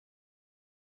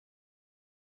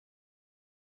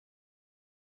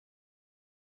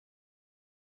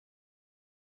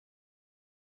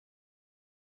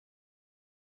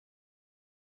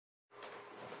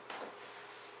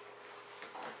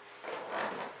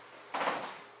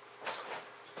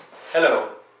Hello,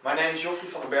 my name is Jeoffrey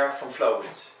from Berg from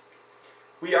Flowwind.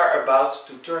 We are about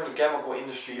to turn the chemical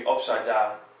industry upside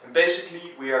down, and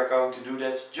basically we are going to do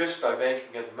that just by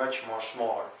making it much more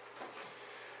smaller.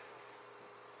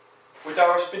 With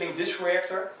our spinning disk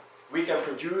reactor we can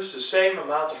produce the same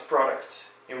amount of product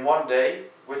in one day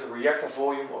with a reactor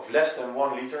volume of less than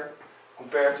 1 liter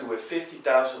compared to a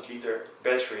 50,000 liter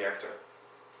batch reactor.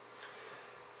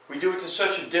 We do it in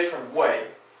such a different way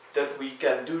that we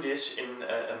can do this in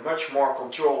a much more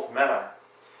controlled manner,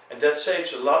 and that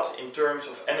saves a lot in terms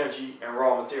of energy and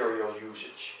raw material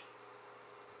usage.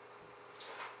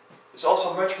 It's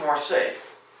also much more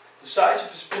safe. The size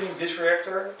of a spinning disk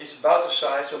reactor is about the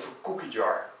size of a cookie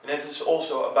jar, and it is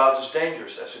also about as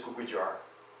dangerous as a cookie jar.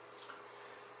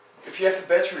 If you have a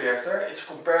batch reactor, it's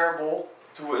comparable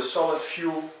to a solid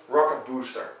fuel rocket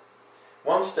booster.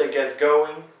 Once they get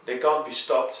going, they can't be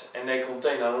stopped and they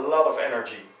contain a lot of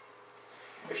energy.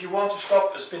 If you want to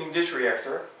stop a spinning disk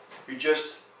reactor, you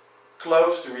just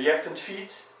close the reactant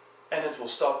feed and it will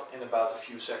stop in about a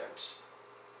few seconds.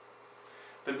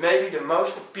 But maybe the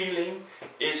most appealing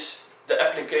is the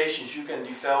applications you can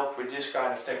develop with this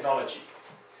kind of technology.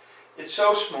 It's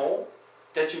so small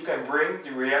that you can bring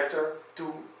the reactor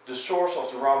to the source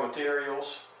of the raw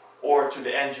materials or to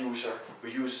the end user who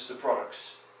uses the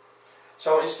products.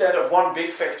 So instead of one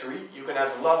big factory, you can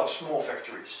have a lot of small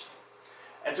factories.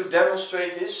 And to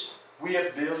demonstrate this, we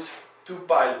have built 2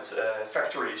 pilot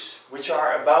factories, which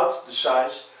are about the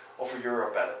size of a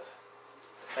Euro pallet.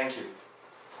 Thank you.